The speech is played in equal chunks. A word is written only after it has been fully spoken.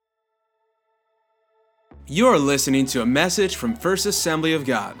You are listening to a message from First Assembly of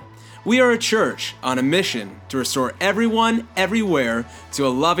God. We are a church on a mission to restore everyone, everywhere, to a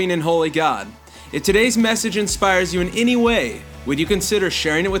loving and holy God. If today's message inspires you in any way, would you consider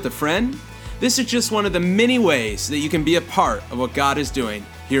sharing it with a friend? This is just one of the many ways that you can be a part of what God is doing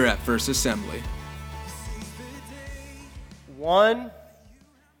here at First Assembly. 1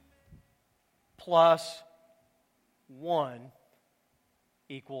 plus 1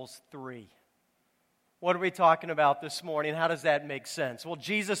 equals 3. What are we talking about this morning? How does that make sense? Well,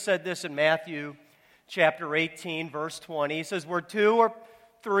 Jesus said this in Matthew chapter 18, verse 20. He says, where 2 or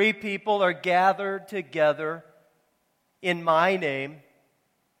 3 people are gathered together in my name,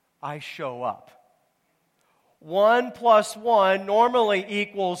 I show up. 1 plus 1 normally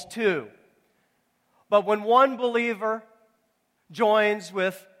equals 2. But when one believer joins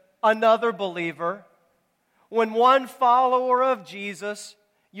with another believer, when one follower of Jesus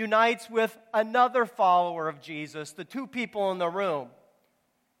unites with another follower of Jesus, the 2 people in the room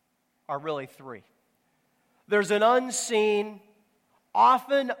are really 3. There's an unseen,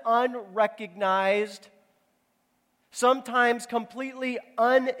 often unrecognized, sometimes completely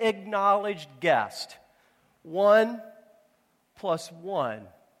unacknowledged guest. 1 plus 1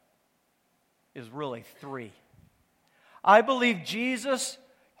 is really 3. I believe Jesus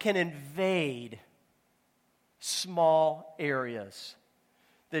can invade small areas.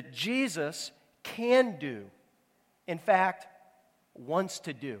 That Jesus can do, in fact, wants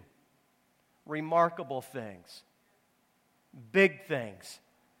to do remarkable things, big things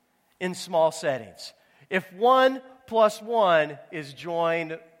in small settings. If 1 plus 1 is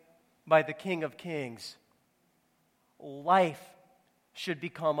joined by the King of Kings, life should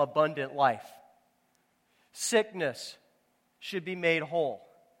become abundant life. Sickness should be made whole.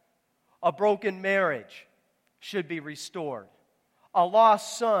 A broken marriage should be restored. A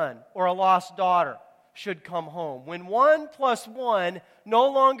lost son or a lost daughter should come home. When 1 plus 1 no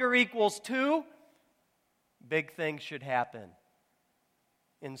longer equals 2, big things should happen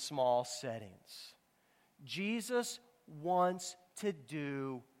in small settings. Jesus wants to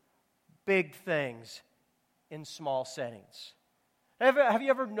do big things in small settings. Have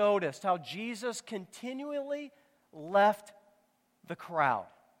you ever noticed how Jesus continually left the crowd?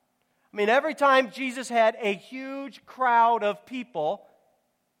 I mean, every time Jesus had a huge crowd of people,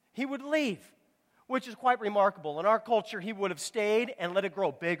 he would leave, which is quite remarkable. In our culture, he would have stayed and let it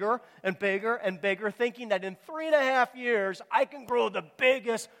grow bigger and bigger and bigger, thinking that in 3.5 years, I can grow the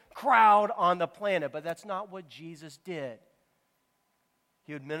biggest crowd on the planet. But that's not what Jesus did.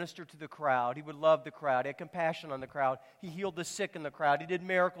 He would minister to the crowd. He would love the crowd. He had compassion on the crowd. He healed the sick in the crowd. He did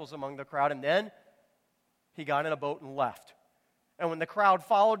miracles among the crowd. And then he got in a boat and left. And when the crowd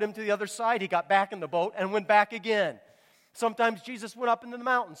followed him to the other side, he got back in the boat and went back again. Sometimes Jesus went up into the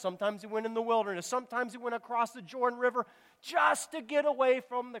mountains. Sometimes he went in the wilderness. Sometimes he went across the Jordan River just to get away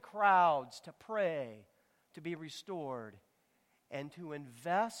from the crowds, to pray, to be restored, and to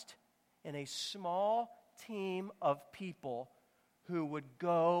invest in a small team of people who would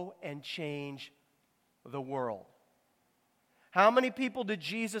go and change the world. How many people did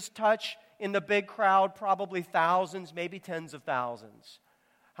Jesus touch in the big crowd? Probably thousands, maybe tens of thousands.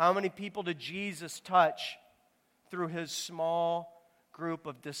 How many people did Jesus touch through his small group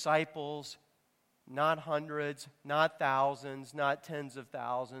of disciples? Not hundreds, not thousands, not tens of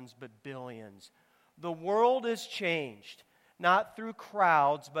thousands, but billions. The world is changed, not through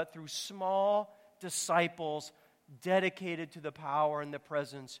crowds, but through small disciples dedicated to the power and the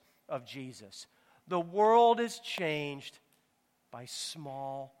presence of Jesus. The world is changed by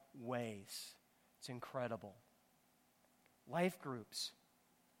small ways. It's incredible. Life groups.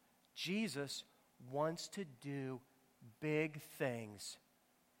 Jesus wants to do big things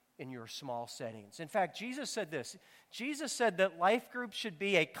in your small settings. In fact, Jesus said this. Jesus said that life groups should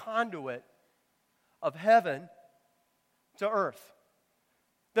be a conduit of heaven to earth.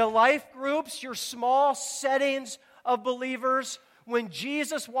 The life groups, your small settings of believers, when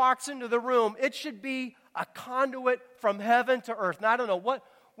Jesus walks into the room, it should be a conduit from heaven to earth. Now, I don't know,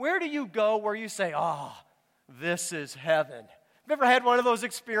 where do you go where you say, oh, this is heaven? Have you ever had one of those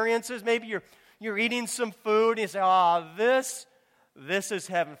experiences? Maybe you're eating some food and you say, oh, this is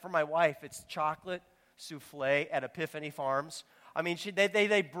heaven. For my wife, it's chocolate souffle at Epiphany Farms. I mean,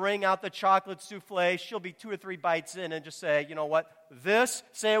 they bring out the chocolate souffle. She'll be 2 or 3 bites in and just say, you know what?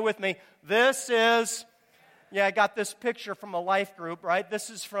 Say it with me, this is, I got this picture from a life group, right? This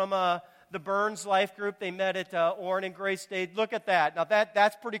is from the Burns Life Group. They met at Orrin and Grace State. Look at that. Now,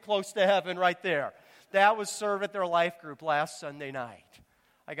 that's pretty close to heaven right there. That was served at their life group last Sunday night.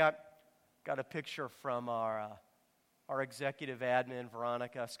 I got a picture from our executive admin,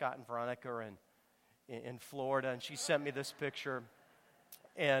 Veronica, Scott and Veronica, in Florida, and she sent me this picture.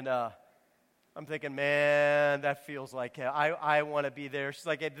 And I'm thinking, man, that feels like hell. I want to be there. She's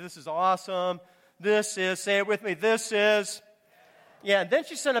like, hey, this is awesome. This is, say it with me, this is. Yeah, and then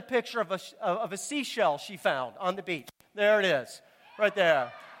she sent a picture of a seashell she found on the beach. There it is, right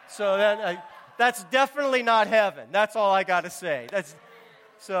there. So that's definitely not heaven. That's all I got to say.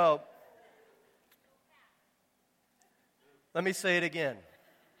 So, let me say it again.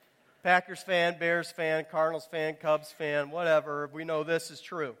 Packers fan, Bears fan, Cardinals fan, Cubs fan, whatever, we know this is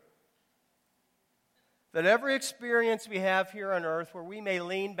true. That every experience we have here on earth where we may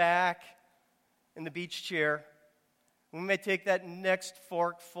lean back in the beach chair, we may take that next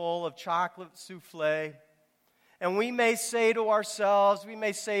forkful of chocolate souffle, and we may say to ourselves, we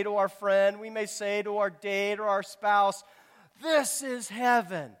may say to our friend, we may say to our date or our spouse, this is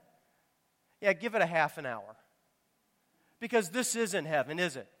heaven. Yeah, give it a half an hour. Because this isn't heaven,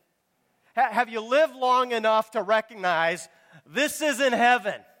 is it? Have you lived long enough to recognize this isn't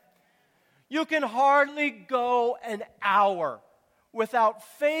heaven? You can hardly go an hour without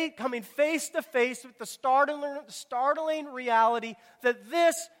coming face to face with the startling reality that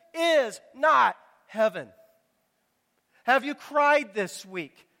this is not heaven. Have you cried this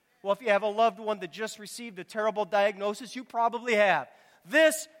week? Well, if you have a loved one that just received a terrible diagnosis, you probably have.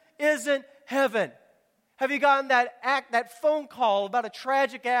 This isn't heaven. Have you gotten that phone call about a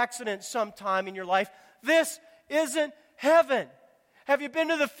tragic accident sometime in your life? This isn't heaven. Have you been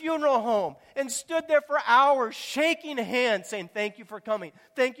to the funeral home and stood there for hours shaking hands saying, thank you for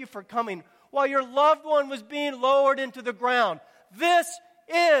coming, while your loved one was being lowered into the ground? This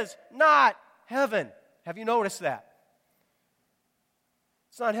is not heaven. Have you noticed that?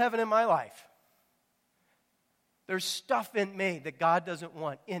 It's not heaven in my life. There's stuff in me that God doesn't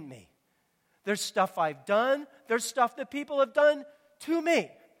want in me. There's stuff I've done. There's stuff that people have done to me.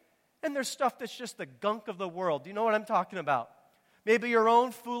 And there's stuff that's just the gunk of the world. Do you know what I'm talking about? Maybe your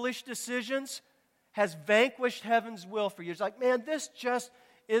own foolish decisions has vanquished heaven's will for you. It's like, man, this just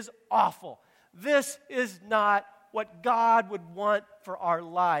is awful. This is not what God would want for our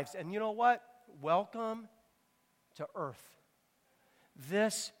lives. And you know what? Welcome to earth.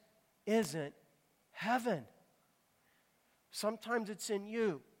 This isn't heaven. Sometimes it's in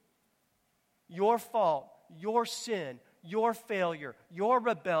you. Your fault, your sin, your failure, your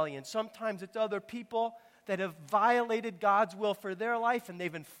rebellion. Sometimes it's other people that have violated God's will for their life and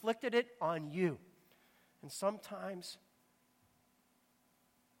they've inflicted it on you. And sometimes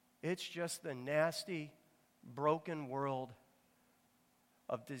it's just the nasty, broken world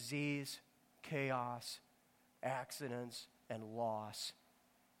of disease, chaos, accidents, and loss.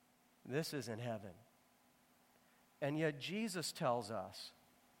 This isn't heaven. And yet Jesus tells us,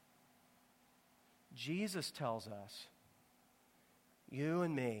 you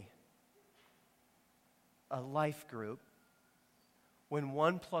and me, a life group, when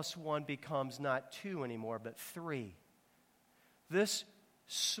 1 + 1 becomes not 2 anymore, but 3. This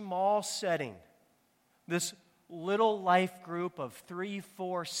small setting, this little life group of 3,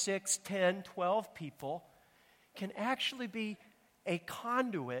 4, 6, 10, 12 people can actually be a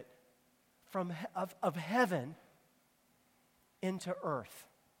conduit of heaven into earth.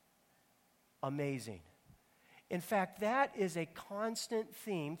 Amazing. In fact, that is a constant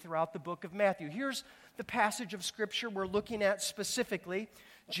theme throughout the book of Matthew. Here's the passage of Scripture we're looking at specifically.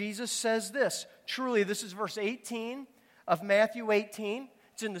 Jesus says this. Truly, this is verse 18 of Matthew 18.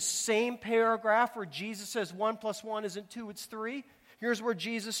 It's in the same paragraph where Jesus says 1 + 1 isn't 2, it's 3. Here's where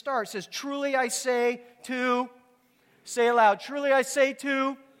Jesus starts. It says, truly I say to, say aloud, truly I say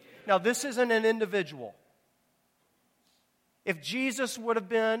to. Now, this isn't an individual. If Jesus would have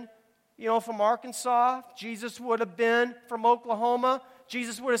been, from Arkansas, Jesus would have been from Oklahoma,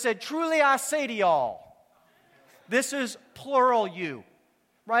 Jesus would have said, truly I say to y'all. This is plural you.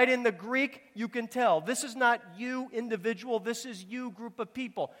 Right in the Greek, you can tell. This is not you individual, this is you group of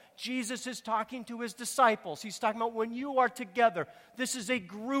people. Jesus is talking to his disciples. He's talking about when you are together. This is a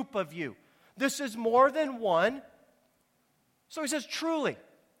group of you. This is more than one. So he says, truly,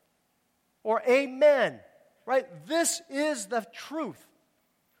 or amen. Right? This is the truth.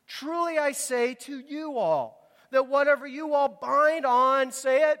 Truly I say to you all, that whatever you all bind on,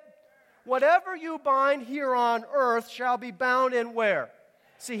 say it, whatever you bind here on earth shall be bound in where?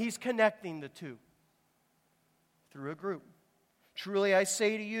 See, he's connecting the two through a group. Truly I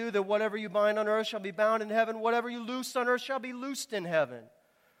say to you that whatever you bind on earth shall be bound in heaven, whatever you loose on earth shall be loosed in heaven.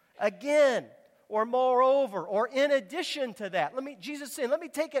 Again, or moreover, or in addition to that. Jesus is saying, let me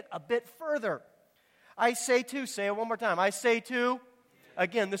take it a bit further. I say to, say it one more time. I say to,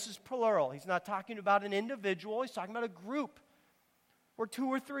 again, this is plural. He's not talking about an individual. He's talking about a group. where 2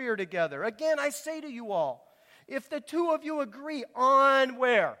 or 3 are together. Again, I say to you all, if the 2 of you agree on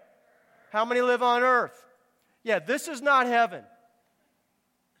where? How many live on earth? Yeah, this is not heaven.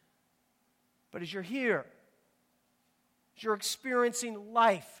 But as you're here, as you're experiencing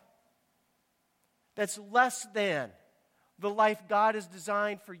life that's less than the life God has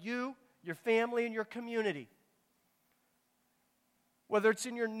designed for you, your family, and your community, whether it's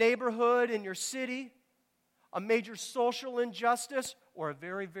in your neighborhood, in your city, a major social injustice, or a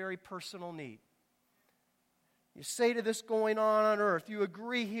very, very personal need. You say to this going on earth, you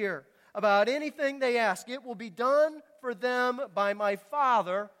agree here about anything they ask, it will be done for them by my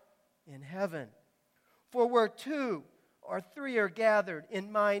Father in heaven. For where 2 or 3 are gathered in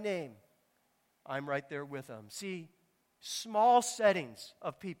my name, I'm right there with them. See, small settings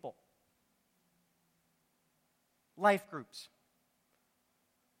of people, life groups,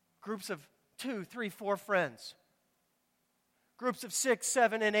 groups of 2, 3, 4 friends, groups of 6,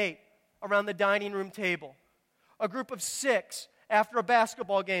 7, and 8 around the dining room table, a group of 6 after a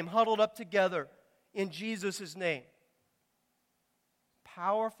basketball game huddled up together in Jesus' name.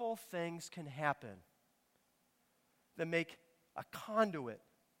 Powerful things can happen that make a conduit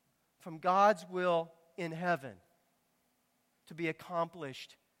from God's will in heaven to be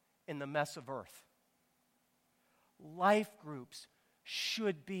accomplished in the mess of earth. Life groups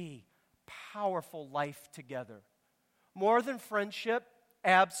should be powerful life together. More than friendship,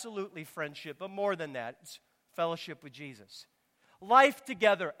 absolutely friendship, but more than that, it's fellowship with Jesus. Life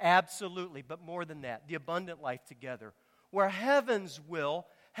together, absolutely, but more than that, the abundant life together, where heaven's will,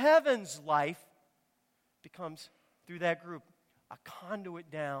 heaven's life becomes, through that group, a conduit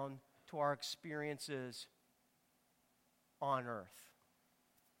down to our experiences on earth.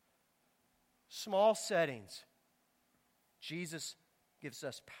 Small settings. Jesus gives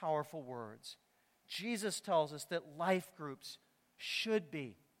us powerful words. Jesus tells us that life groups should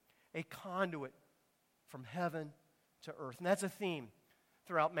be a conduit from heaven to earth. And that's a theme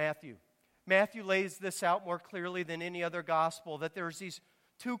throughout Matthew. Matthew lays this out more clearly than any other gospel, that there's these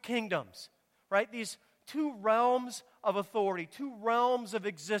 2 kingdoms, right? These 2 realms of authority, 2 realms of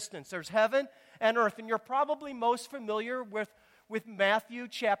existence. There's heaven and earth. And you're probably most familiar with Matthew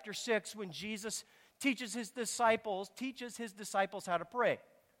chapter 6 when Jesus teaches his disciples how to pray,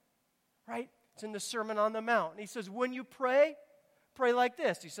 right? It's in the Sermon on the Mount. And he says, when you pray, pray like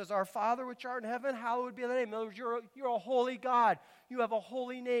this. He says, our Father which art in heaven, hallowed be thy name. In other words, you're a holy God. You have a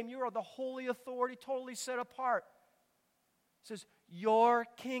holy name. You are the holy authority, totally set apart. He says, your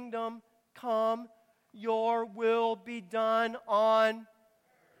kingdom come, your will be done on,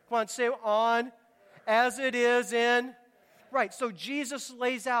 come on, say on, as it is in, right. So Jesus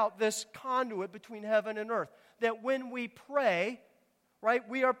lays out this conduit between heaven and earth, that when we pray, right,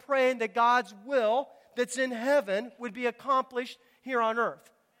 we are praying that God's will that's in heaven would be accomplished here on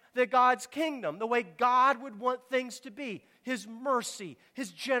earth. That God's kingdom, the way God would want things to be, His mercy,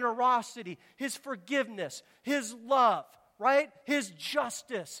 His generosity, His forgiveness, His love, right? His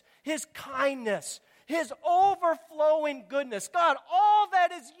justice, His kindness, His overflowing goodness. God, all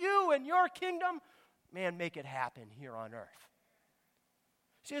that is you and your kingdom, man, make it happen here on earth.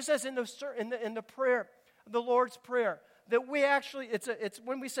 See, it says in the prayer, the Lord's Prayer, that we actually, it's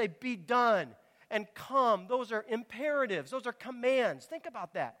when we say be done and come, those are imperatives, those are commands. Think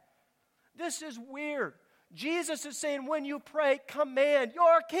about that. This is weird. Jesus is saying when you pray, command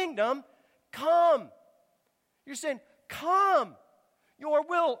your kingdom, come. You're saying, come. Your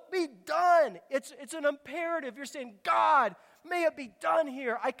will be done. It's an imperative. You're saying, God, may it be done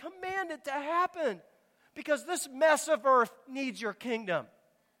here. I command it to happen because this mess of earth needs your kingdom.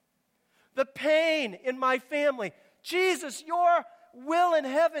 The pain in my family, Jesus, your will in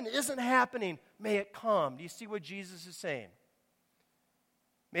heaven isn't happening. May it come. Do you see what Jesus is saying?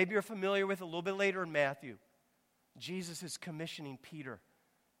 Maybe you're familiar with a little bit later in Matthew. Jesus is commissioning Peter.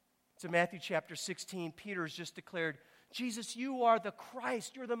 It's in Matthew chapter 16. Peter has just declared, Jesus, you are the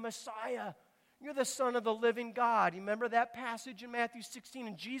Christ. You're the Messiah. You're the Son of the living God. You remember that passage in Matthew 16?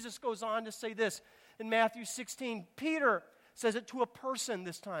 And Jesus goes on to say this in Matthew 16. Peter says it to a person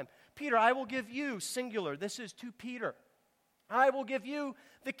this time. Peter, I will give you, singular, this is to Peter. I will give you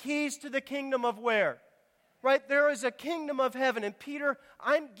the keys to the kingdom of where? Right? There is a kingdom of heaven. And Peter,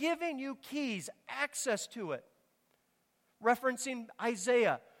 I'm giving you keys, access to it. Referencing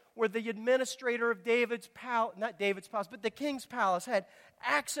Isaiah, where the administrator of David's palace, not David's palace, but the king's palace had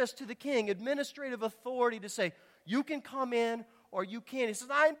access to the king, administrative authority to say, you can come in or you can't. He says,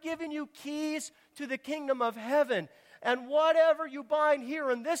 I'm giving you keys to the kingdom of heaven. And whatever you bind here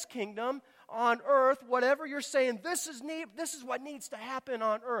in this kingdom on earth, whatever you're saying, this is what needs to happen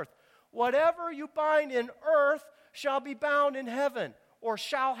on earth. Whatever you bind in earth shall be bound in heaven. or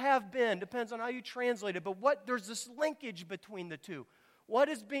shall have been, depends on how you translate it, but there's this linkage between the two. What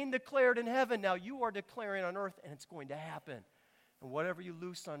is being declared in heaven now, you are declaring on earth, and it's going to happen. And whatever you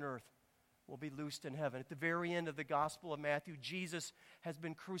loose on earth will be loosed in heaven. At the very end of the Gospel of Matthew, Jesus has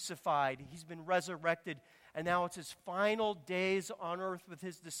been crucified. He's been resurrected. And now it's his final days on earth with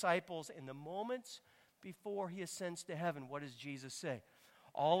his disciples. In the moments before he ascends to heaven, what does Jesus say?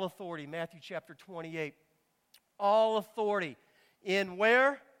 All authority, Matthew chapter 28. All authority in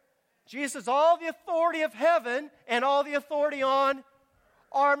where? Jesus, all the authority of heaven and all the authority on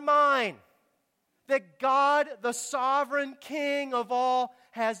are mine. That God, the sovereign King of all,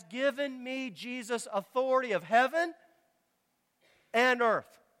 has given me, Jesus, authority of heaven and earth.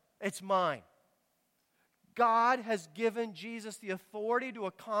 It's mine. God has given Jesus the authority to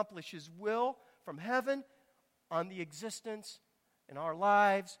accomplish his will from heaven on the existence in our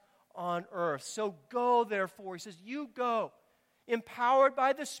lives on earth. So go, therefore, he says, you go, empowered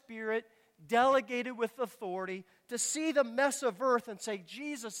by the Spirit, delegated with authority, to see the mess of earth and say,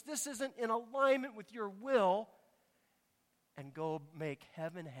 Jesus, this isn't in alignment with your will, and go make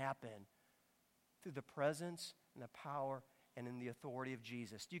heaven happen through the presence and the power and in the authority of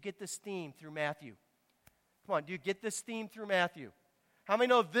Jesus. Do you get this theme through Matthew? Come on, do you get this theme through Matthew? How many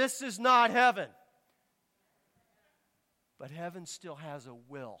know this is not heaven? But heaven still has a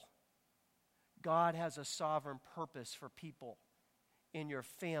will. God has a sovereign purpose for people in your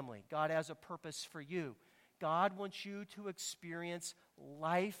family. God has a purpose for you. God wants you to experience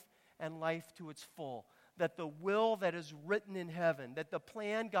life and life to its full. That the will that is written in heaven, that the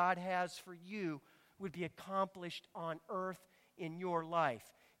plan God has for you would be accomplished on earth in your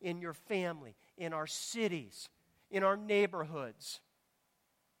life, in your family, in our cities, in our neighborhoods.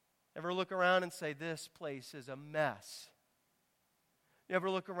 Ever look around and say, this place is a mess? You ever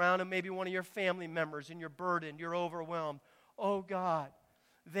look around and maybe one of your family members and you're burdened, you're overwhelmed. Oh God,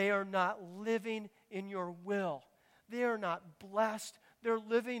 they are not living in your will. They are not blessed. They're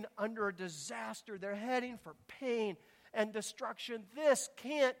living under a disaster. They're heading for pain and destruction. This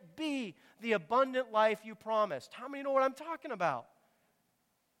can't be the abundant life you promised. How many know what I'm talking about?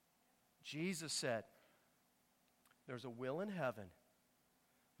 Jesus said, there's a will in heaven,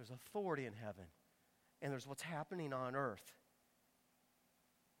 there's authority in heaven, and there's what's happening on earth.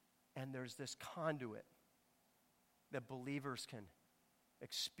 And there's this conduit that believers can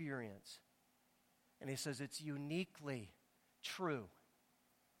experience. And he says it's uniquely true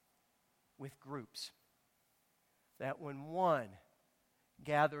with groups. That when one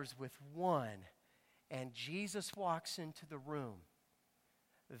gathers with one and Jesus walks into the room,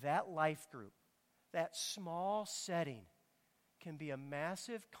 that life group, that small setting can be a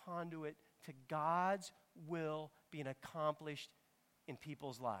massive conduit to God's will being accomplished in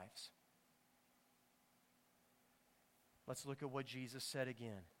people's lives. Let's look at what Jesus said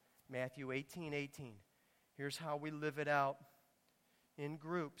again. Matthew 18:18. Here's how we live it out in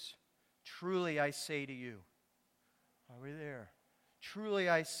groups. Truly I say to you. Are we there? Truly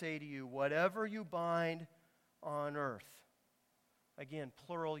I say to you, whatever you bind on earth. Again,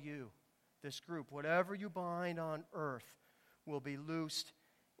 plural you. This group, whatever you bind on earth will be loosed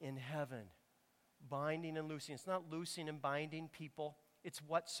in heaven. Binding and loosing. It's not loosing and binding people. It's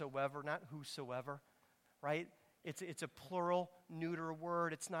whatsoever, not whosoever. Right? It's a plural, neuter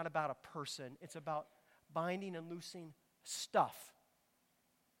word. It's not about a person. It's about binding and loosing stuff.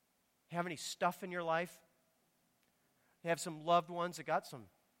 You have any stuff in your life? You have some loved ones that got some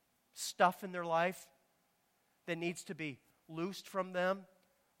stuff in their life that needs to be loosed from them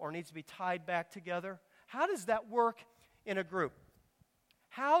or needs to be tied back together? How does that work in a group?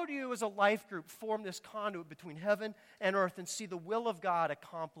 How do you as a life group form this conduit between heaven and earth and see the will of God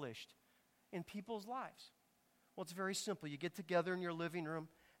accomplished in people's lives? Well, it's very simple. You get together in your living room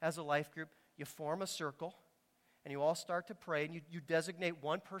as a life group, you form a circle, and you all start to pray, and you designate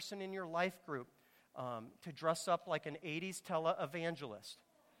one person in your life group to dress up like an 80s televangelist.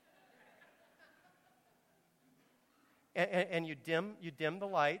 And you dim the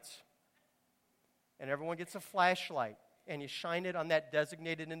lights, and everyone gets a flashlight, and you shine it on that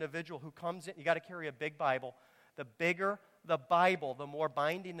designated individual who comes in. You got to carry a big Bible. The bigger the Bible, the more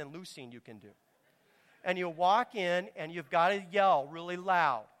binding and loosing you can do. And you walk in, and you've got to yell really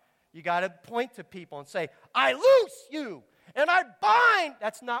loud. You got to point to people and say, I loose you, and I bind.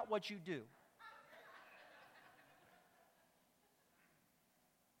 That's not what you do.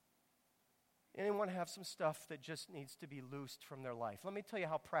 Anyone have some stuff that just needs to be loosed from their life? Let me tell you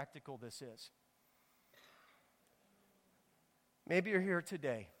how practical this is. Maybe you're here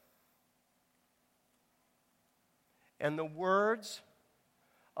today, and the words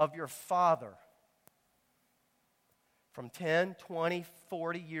of your father from 10, 20,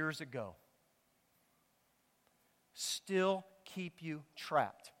 40 years ago still keep you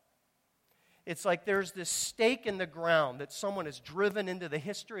trapped. It's like there's this stake in the ground that someone has driven into the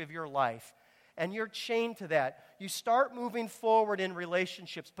history of your life, and you're chained to that. You start moving forward in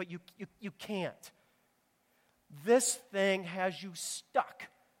relationships, but you can't. This thing has you stuck.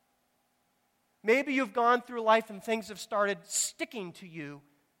 Maybe you've gone through life and things have started sticking to you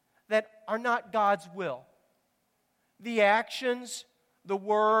that are not God's will. The actions, the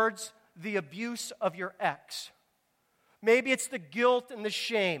words, the abuse of your ex. Maybe it's the guilt and the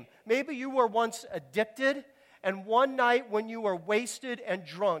shame. Maybe you were once addicted, and one night when you were wasted and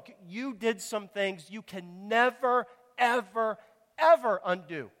drunk, you did some things you can never, ever, ever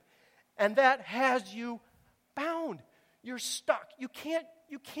undo. And that has you bound. You're stuck. You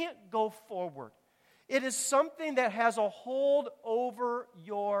can't go forward. It is something that has a hold over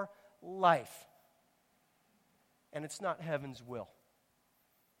your life. And it's not heaven's will.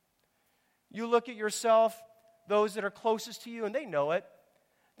 You look at yourself, those that are closest to you, and they know it,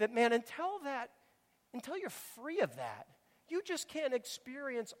 that, man, until you're free of that, you just can't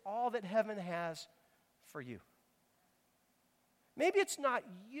experience all that heaven has for you. Maybe it's not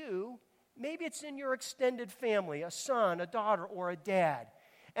you. Maybe it's in your extended family, a son, a daughter, or a dad,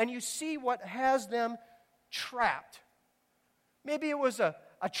 and you see what has them trapped. Maybe it was a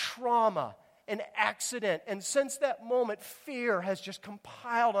trauma, an accident, and since that moment, fear has just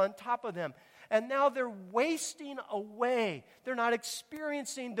compiled on top of them. And now they're wasting away. They're not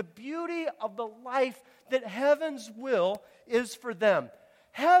experiencing the beauty of the life that heaven's will is for them.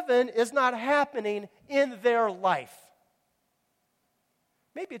 Heaven is not happening in their life.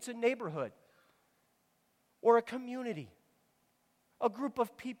 Maybe it's a neighborhood or a community, a group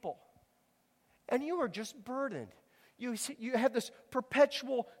of people, and you are just burdened. You have this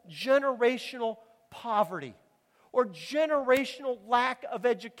perpetual generational poverty or generational lack of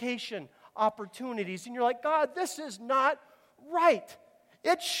education opportunities, and you're like, God, this is not right.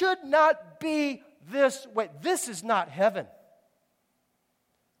 It should not be this way. This is not heaven.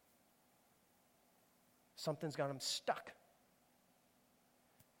 Something's got them stuck.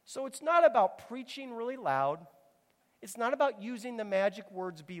 So it's not about preaching really loud. It's not about using the magic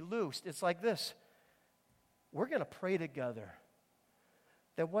words, be loosed. It's like this. We're going to pray together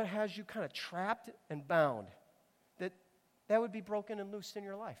that what has you kind of trapped and bound, that would be broken and loosed in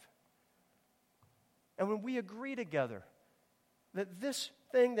your life. And when we agree together that this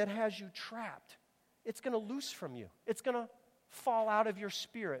thing that has you trapped, it's going to loose from you. It's going to fall out of your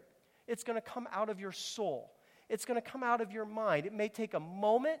spirit. It's going to come out of your soul. It's going to come out of your mind. It may take a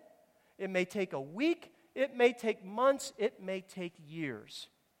moment. It may take a week. It may take months. It may take years.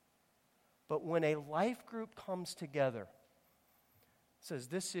 But when a life group comes together, says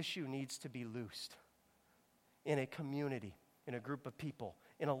this issue needs to be loosed in a community, in a group of people,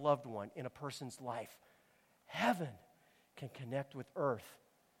 in a loved one, in a person's life, heaven can connect with earth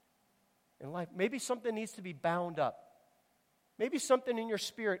in life. Maybe something needs to be bound up. Maybe something in your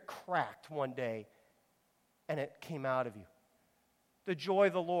spirit cracked one day and it came out of you. The joy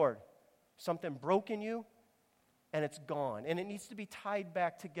of the Lord, something broke in you and it's gone. And it needs to be tied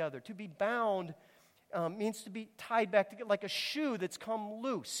back together. To be bound means to be tied back together like a shoe that's come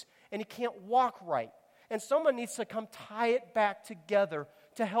loose and you can't walk right. And someone needs to come tie it back together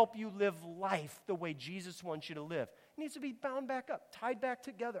to help you live life the way Jesus wants you to live. It needs to be bound back up, tied back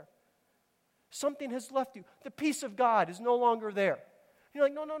together. Something has left you. The peace of God is no longer there. You're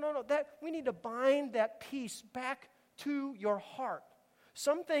like, no. We need to bind that peace back to your heart.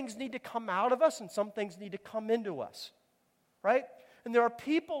 Some things need to come out of us and some things need to come into us, right? And there are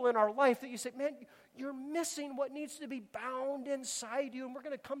people in our life that you say, man, you're missing what needs to be bound inside you, and we're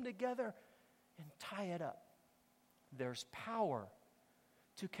going to come together and tie it up. There's power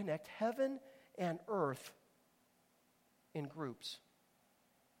to connect heaven and earth in groups.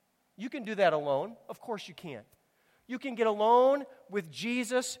 You can do that alone. Of course you can. You can get alone with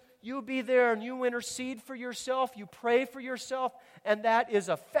Jesus. You be there and you intercede for yourself. You pray for yourself. And that is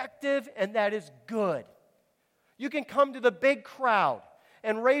effective and that is good. You can come to the big crowd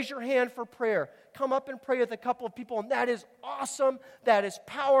and raise your hand for prayer. Come up and pray with a couple of people. And that is awesome. That is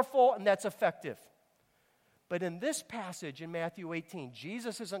powerful. And that's effective. But in this passage in Matthew 18,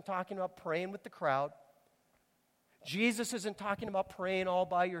 Jesus isn't talking about praying with the crowd. Jesus isn't talking about praying all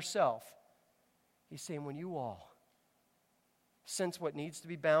by yourself. He's saying when you all sense what needs to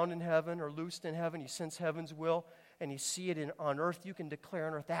be bound in heaven or loosed in heaven, you sense heaven's will, and you see it on earth, you can declare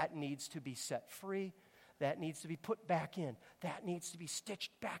on earth that needs to be set free, that needs to be put back in, that needs to be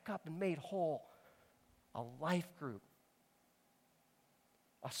stitched back up and made whole. A life group,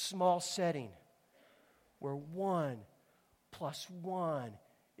 a small setting where one plus 1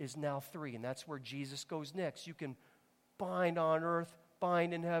 is now 3. And that's where Jesus goes next. You can bind on earth,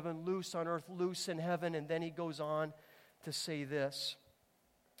 bind in heaven, loose on earth, loose in heaven. And then he goes on to say this.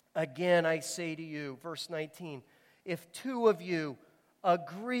 Again, I say to you, verse 19, if 2 of you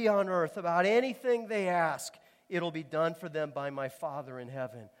agree on earth about anything they ask, it'll be done for them by my Father in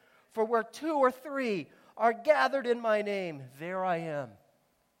heaven. For where 2 or 3 are gathered in my name, there I am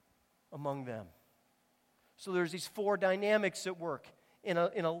among them. So there's these 4 dynamics at work in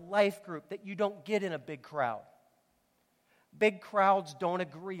a life group that you don't get in a big crowd. Big crowds don't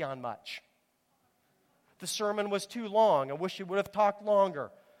agree on much. The sermon was too long. I wish you would have talked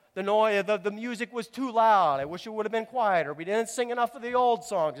longer. The music was too loud. I wish it would have been quieter. We didn't sing enough of the old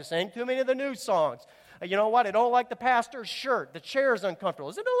songs. We sang too many of the new songs. You know what? I don't like the pastor's shirt. The chair's uncomfortable.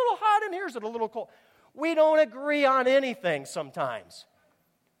 Is it a little hot in here? Is it a little cold? We don't agree on anything sometimes.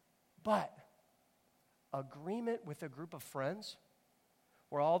 But agreement with a group of friends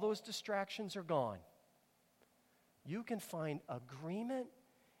where all those distractions are gone, you can find agreement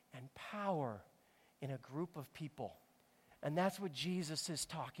and power in a group of people. And that's what Jesus is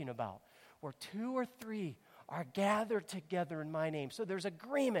talking about. Where 2 or 3 are gathered together in my name. So there's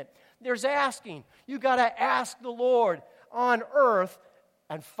agreement. There's asking. You got to ask the Lord on earth,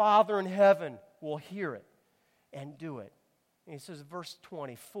 and Father in heaven will hear it and do it. And he says, verse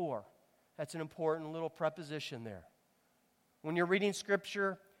 24. That's an important little preposition there. When you're reading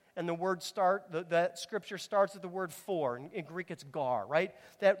Scripture and the word that Scripture starts with the word for. In Greek, it's gar, right?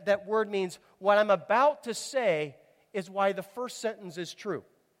 That word means what I'm about to say is why the first sentence is true.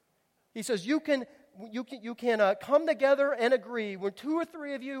 He says you can come together and agree when 2 or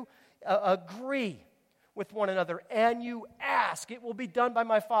 3 of you agree with one another and you ask, it will be done by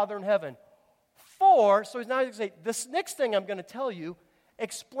my Father in heaven. For, so he's now going to say, this next thing I'm going to tell you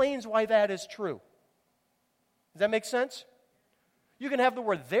explains why that is true. Does that make sense? You can have the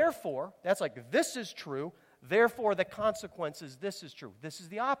word therefore. That's like, this is true. Therefore, the consequence is this is true. This is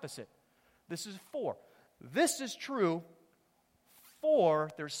the opposite. This is for. This is true,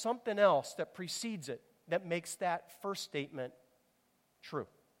 for there's something else that precedes it that makes that first statement true.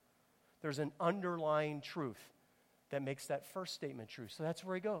 There's an underlying truth that makes that first statement true. So that's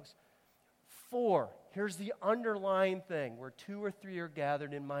where he goes. For, here's the underlying thing, where 2 or 3 are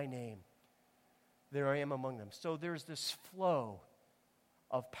gathered in my name, there I am among them. So there's this flow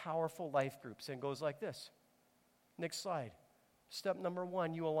of powerful life groups, and it goes like this. Next slide. Step number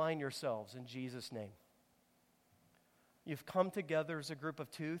 1, you align yourselves in Jesus' name. You've come together as a group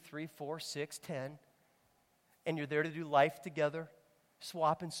of 2, 3, 4, 6, 10, and you're there to do life together,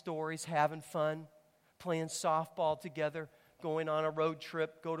 swapping stories, having fun, playing softball together, going on a road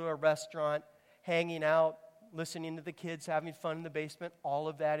trip, go to a restaurant, hanging out, listening to the kids, having fun in the basement. All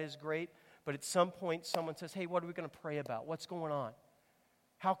of that is great. But at some point, someone says, hey, what are we going to pray about? What's going on?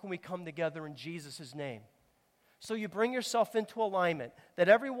 How can we come together in Jesus' name? So you bring yourself into alignment that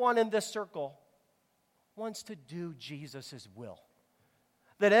everyone in this circle wants to do Jesus' will.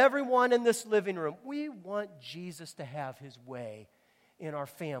 That everyone in this living room, we want Jesus to have his way in our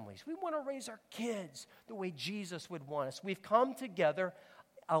families. We want to raise our kids the way Jesus would want us. We've come together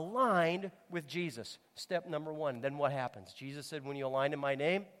aligned with Jesus. Step number 1. Then what happens? Jesus said, when you align in my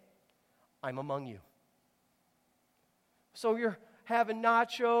name, I'm among you. So you're having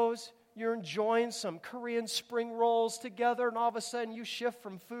nachos, you're enjoying some Korean spring rolls together, and all of a sudden you shift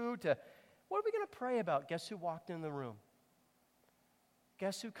from food to, what are we going to pray about? Guess who walked in the room?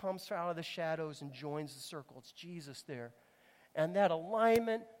 Guess who comes out of the shadows and joins the circle? It's Jesus there. And that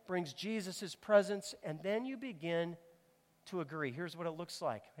alignment brings Jesus' presence, and then you begin to agree. Here's what it looks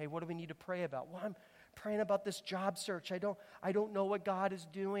like. Hey, what do we need to pray about? Well, I'm praying about this job search. I don't know what God is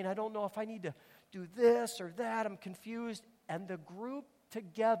doing. I don't know if I need to do this or that. I'm confused. And the group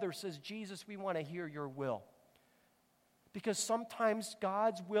together says, Jesus, we want to hear your will. Because sometimes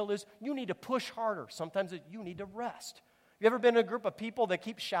God's will is you need to push harder. Sometimes you need to rest. You ever been in a group of people that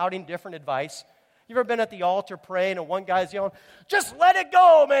keep shouting different advice? You ever been at the altar praying and one guy's yelling, just let it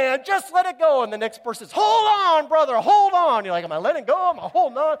go, man, just let it go. And the next person says, hold on, brother, hold on. You're like, am I letting go? Am I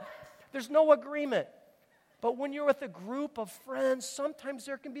holding on? There's no agreement. But when you're with a group of friends, sometimes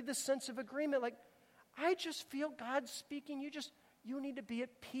there can be this sense of agreement. Like, I just feel God speaking. You need to be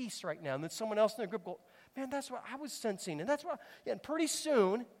at peace right now. And then someone else in the group go, man, that's what I was sensing. And pretty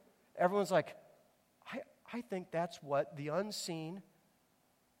soon, everyone's like, I think that's what the unseen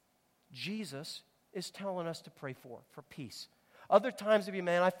Jesus is telling us to pray for peace. Other times it'd be,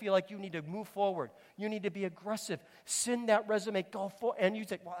 man, I feel like you need to move forward. You need to be aggressive. Send that resume, go for, and you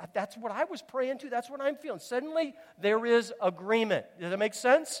say, well, that's what I was praying to. That's what I'm feeling. Suddenly, there is agreement. Does that make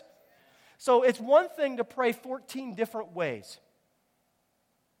sense? So it's one thing to pray 14 different ways.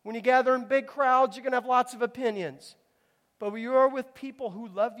 When you gather in big crowds, you're going to have lots of opinions. But when you're with people who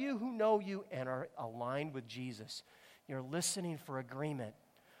love you, who know you, and are aligned with Jesus, you're listening for agreement.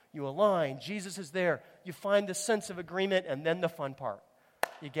 You align. Jesus is there. You find the sense of agreement, and then the fun part.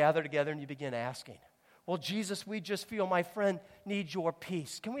 You gather together and you begin asking. Well, Jesus, we just feel my friend needs your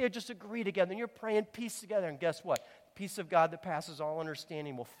peace. Can we just agree together? And you're praying peace together. And guess what? Peace of God that passes all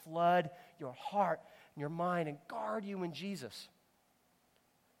understanding will flood your heart and your mind and guard you in Jesus.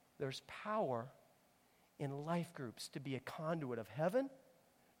 There's power in life groups to be a conduit of heaven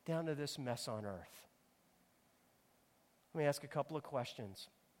down to this mess on earth. Let me ask a couple of questions.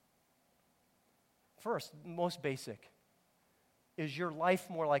 First, most basic. Is your life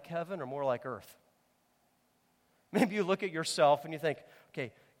more like heaven or more like earth? Maybe you look at yourself and you think,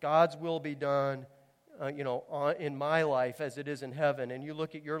 okay, God's will be done, in my life as it is in heaven. And you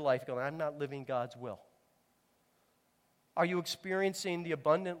look at your life going, I'm not living God's will. Are you experiencing the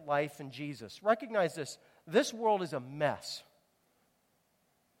abundant life in Jesus? Recognize this. This world is a mess.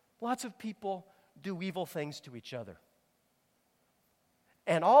 Lots of people do evil things to each other.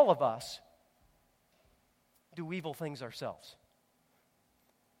 And all of us do evil things ourselves.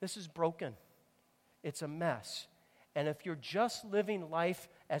 This is broken. It's a mess. And if you're just living life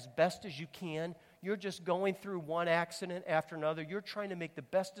as best as you can, you're just going through one accident after another, you're trying to make the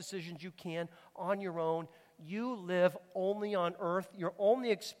best decisions you can on your own, you live only on earth, you're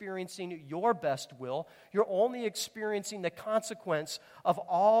only experiencing your best will, you're only experiencing the consequence of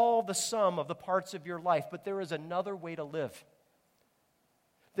all the sum of the parts of your life, but there is another way to live.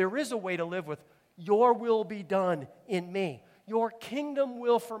 There is a way to live with your will be done in me. Your kingdom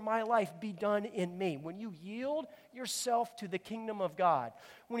will for my life be done in me. When you yield yourself to the kingdom of God,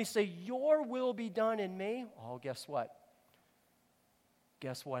 when you say, your will be done in me, oh, guess what?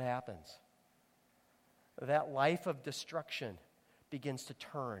 Guess what happens? That life of destruction begins to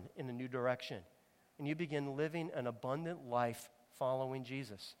turn in a new direction. And you begin living an abundant life following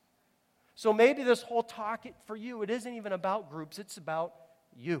Jesus. So maybe this whole talk for you, it isn't even about groups, it's about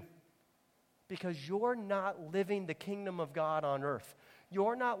you. Because you're not living the kingdom of God on earth.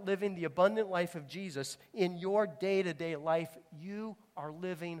 You're not living the abundant life of Jesus in your day-to-day life. You are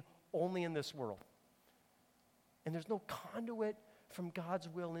living only in this world. And there's no conduit from God's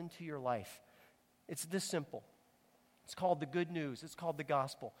will into your life. It's this simple. It's called the good news. It's called the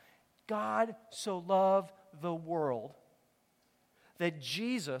gospel. God so loved the world that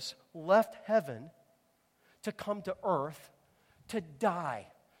Jesus left heaven to come to earth to die.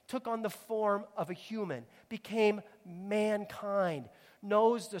 Took on the form of a human, became mankind,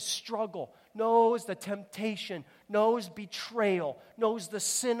 knows the struggle, knows the temptation, knows betrayal, knows the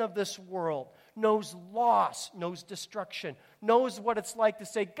sin of this world, knows loss, knows destruction, knows what it's like to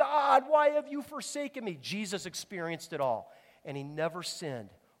say, God, why have you forsaken me? Jesus experienced it all, and he never sinned.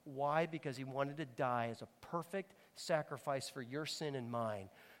 Why? Because he wanted to die as a perfect sacrifice for your sin and mine,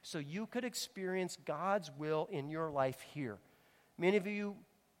 so you could experience God's will in your life here. Many of you,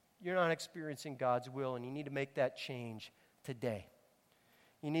 you're not experiencing God's will, and you need to make that change today.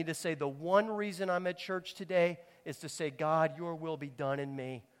 You need to say, the one reason I'm at church today is to say, God, your will be done in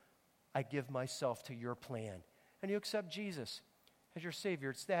me. I give myself to your plan. And you accept Jesus as your Savior.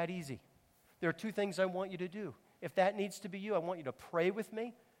 It's that easy. There are two things I want you to do. If that needs to be you, I want you to pray with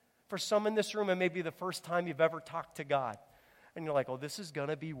me. For some in this room, it may be the first time you've ever talked to God. And you're like, oh, this is going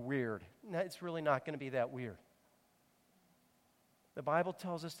to be weird. No, it's really not going to be that weird. The Bible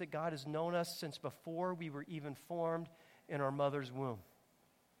tells us that God has known us since before we were even formed in our mother's womb.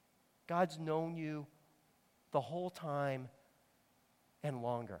 God's known you the whole time and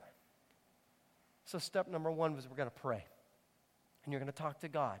longer. So step number one was we're going to pray. And you're going to talk to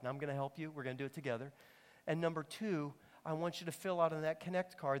God. And I'm going to help you. We're going to do it together. And number two, I want you to fill out on that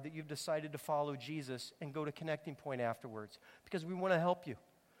Connect card that you've decided to follow Jesus and go to Connecting Point afterwards. Because we want to help you.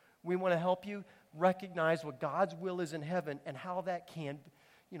 We want to help you recognize what God's will is in heaven and how that can,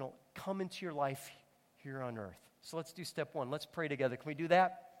 come into your life here on earth. So let's do step one. Let's pray together. Can we do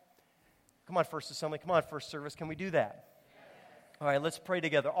that? Come on, First Assembly. Come on, First Service. Can we do that? All right, let's pray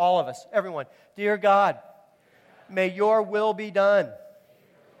together. All of us, everyone. Dear God, may your will be done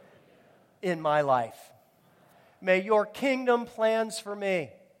in my life. May your kingdom plans for me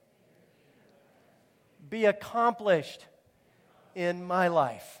be accomplished in my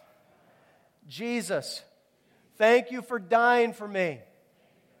life. Jesus, thank you for dying for me.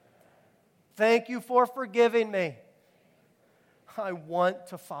 Thank you for forgiving me. I want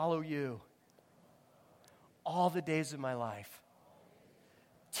to follow you all the days of my life.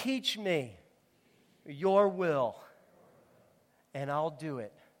 Teach me your will, and I'll do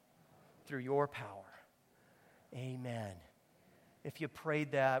it through your power. Amen. If you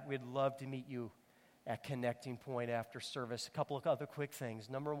prayed that, we'd love to meet you at Connecting Point after service. A couple of other quick things.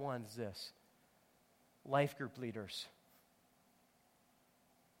 Number one is this: life group leaders.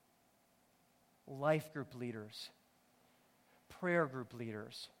 Life group leaders, prayer group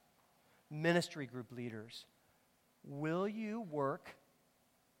leaders, ministry group leaders. Will you work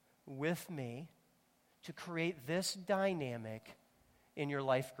with me to create this dynamic in your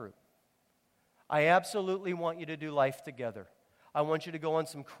life group? I absolutely want you to do life together. I want you to go on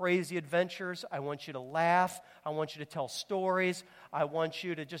some crazy adventures. I want you to laugh. I want you to tell stories. I want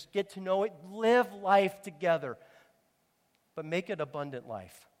you to just get to know it. Live life together. But make it abundant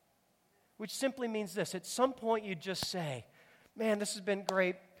life. Which simply means this: at some point you just say, man, this has been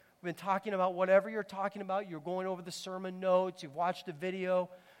great. We've been talking about whatever you're talking about. You're going over the sermon notes. You've watched a video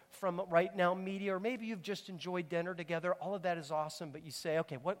from Right Now Media, or maybe you've just enjoyed dinner together. All of that is awesome, but you say,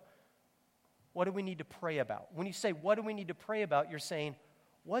 okay, what do we need to pray about? When you say, what do we need to pray about, you're saying,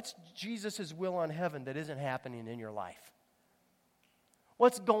 what's Jesus' will on heaven that isn't happening in your life?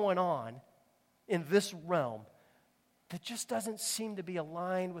 What's going on in this realm that just doesn't seem to be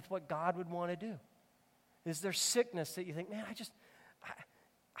aligned with what God would want to do? Is there sickness that you think, man,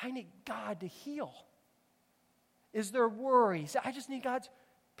 I need God to heal? Is there worries? I just need God's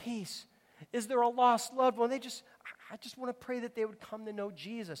peace. Is there a lost loved one? I just want to pray that they would come to know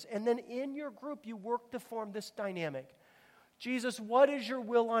Jesus. And then in your group, you work to form this dynamic. Jesus, what is your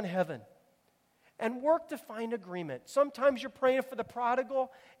will on heaven? And work to find agreement. Sometimes you're praying for the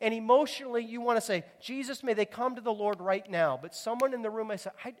prodigal, and emotionally you want to say, Jesus, may they come to the Lord right now. But someone in the room may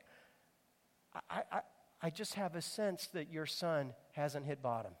say, I just have a sense that your son hasn't hit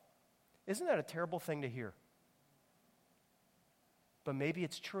bottom. Isn't that a terrible thing to hear? But maybe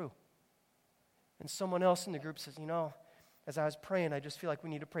it's true. And someone else in the group says, as I was praying, I just feel like we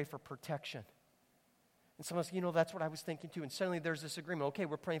need to pray for protection. And someone says, that's what I was thinking too. And suddenly there's this agreement. Okay,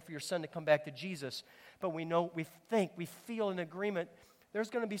 we're praying for your son to come back to Jesus. But we feel in agreement, there's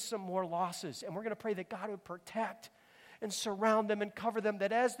going to be some more losses. And we're going to pray that God would protect and surround them and cover them,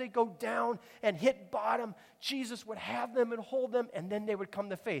 that as they go down and hit bottom, Jesus would have them and hold them, and then they would come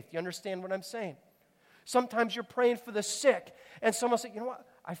to faith. You understand what I'm saying? Sometimes you're praying for the sick, and someone says, what?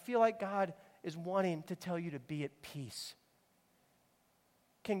 I feel like God is wanting to tell you to be at peace.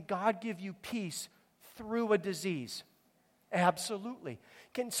 Can God give you peace through a disease? Absolutely.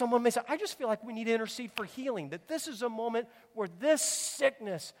 Someone may say, I just feel like we need to intercede for healing, that this is a moment where this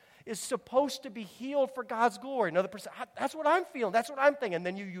sickness is supposed to be healed for God's glory. Another person, that's what I'm feeling, that's what I'm thinking. And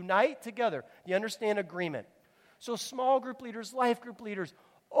then you unite together. You understand agreement. So small group leaders, life group leaders,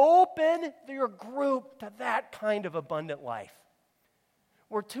 open your group to that kind of abundant life.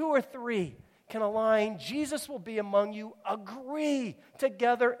 Where 2 or 3 can align, Jesus will be among you, agree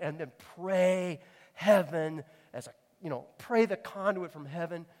together, and then pray heaven pray the conduit from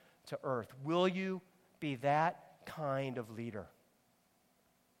heaven to earth. Will you be that kind of leader?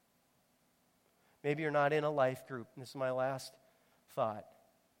 Maybe you're not in a life group. And this is my last thought.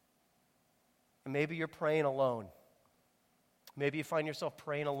 And maybe you're praying alone. Maybe you find yourself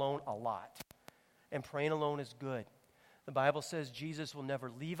praying alone a lot. And praying alone is good. The Bible says Jesus will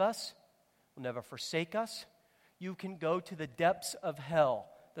never leave us, will never forsake us. You can go to the depths of hell,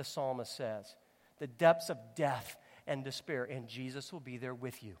 the psalmist says, the depths of death and despair, and Jesus will be there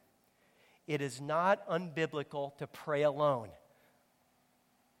with you. It is not unbiblical to pray alone,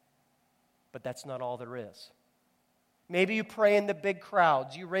 but that's not all there is. Maybe you pray in the big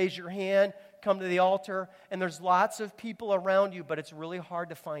crowds. You raise your hand, come to the altar, and there's lots of people around you, but it's really hard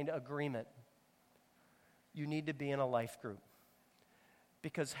to find agreement. You need to be in a life group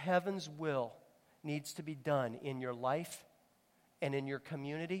because heaven's will needs to be done in your life and in your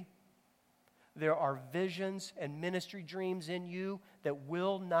community. There are visions and ministry dreams in you that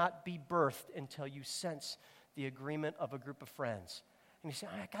will not be birthed until you sense the agreement of a group of friends. And you say,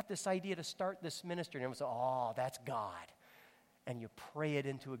 I got this idea to start this ministry. And everyone says, oh, that's God. And you pray it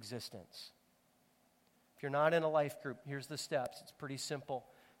into existence. If you're not in a life group, here's the steps. It's pretty simple.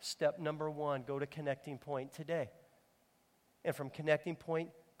 Step number 1, go to Connecting Point today. And from Connecting Point,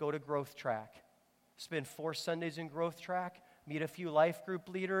 go to Growth Track. Spend 4 Sundays in Growth Track. Meet a few life group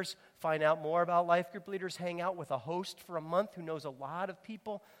leaders. Find out more about life group leaders. Hang out with a host for a month who knows a lot of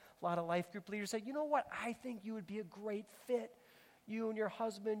people, a lot of life group leaders. Say, you know what? I think you would be a great fit. You and your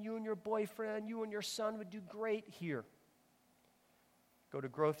husband, you and your boyfriend, you and your son would do great here. Go to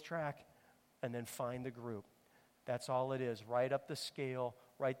Growth Track and then find the group. That's all it is. Right up the scale,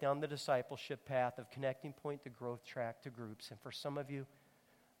 right down the discipleship path of Connecting Point to Growth Track to groups. And for some of you,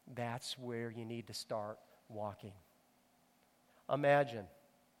 that's where you need to start walking. Imagine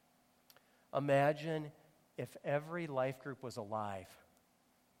Imagine if every life group was alive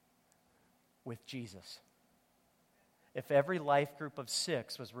with Jesus. If every life group of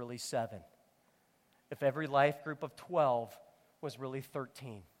 6 was really 7. If every life group of 12 was really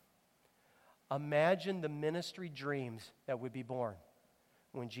 13. Imagine the ministry dreams that would be born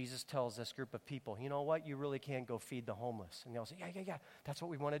when Jesus tells this group of people, you know what, you really can go feed the homeless. And they'll say, yeah, that's what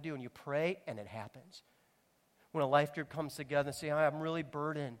we want to do. And you pray, and it happens. When a life group comes together and say, I'm really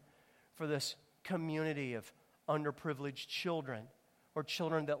burdened for this community of underprivileged children, or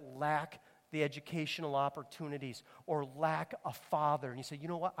children that lack the educational opportunities, or lack a father. And you say, you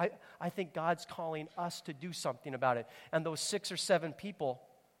know what, I think God's calling us to do something about it. And those 6 or 7 people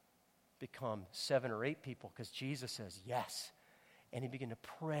become 7 or 8 people, because Jesus says yes. And he began to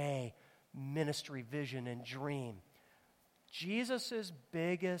pray, ministry, vision, and dream. Jesus'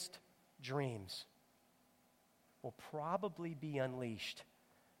 biggest dreams will probably be unleashed,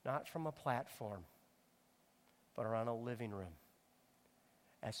 not from a platform, but around a living room,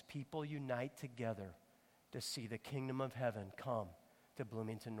 as people unite together to see the kingdom of heaven come to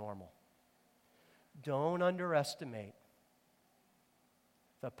Bloomington Normal. Don't underestimate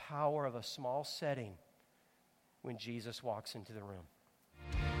the power of a small setting when Jesus walks into the room.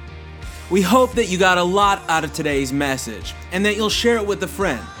 We hope that you got a lot out of today's message and that you'll share it with a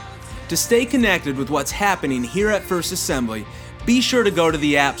friend. To stay connected with what's happening here at First Assembly, be sure to go to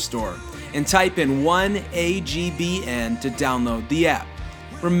the App Store and type in 1AGBN to download the app.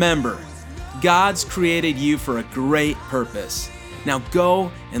 Remember, God's created you for a great purpose. Now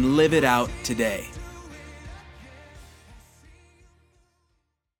go and live it out today.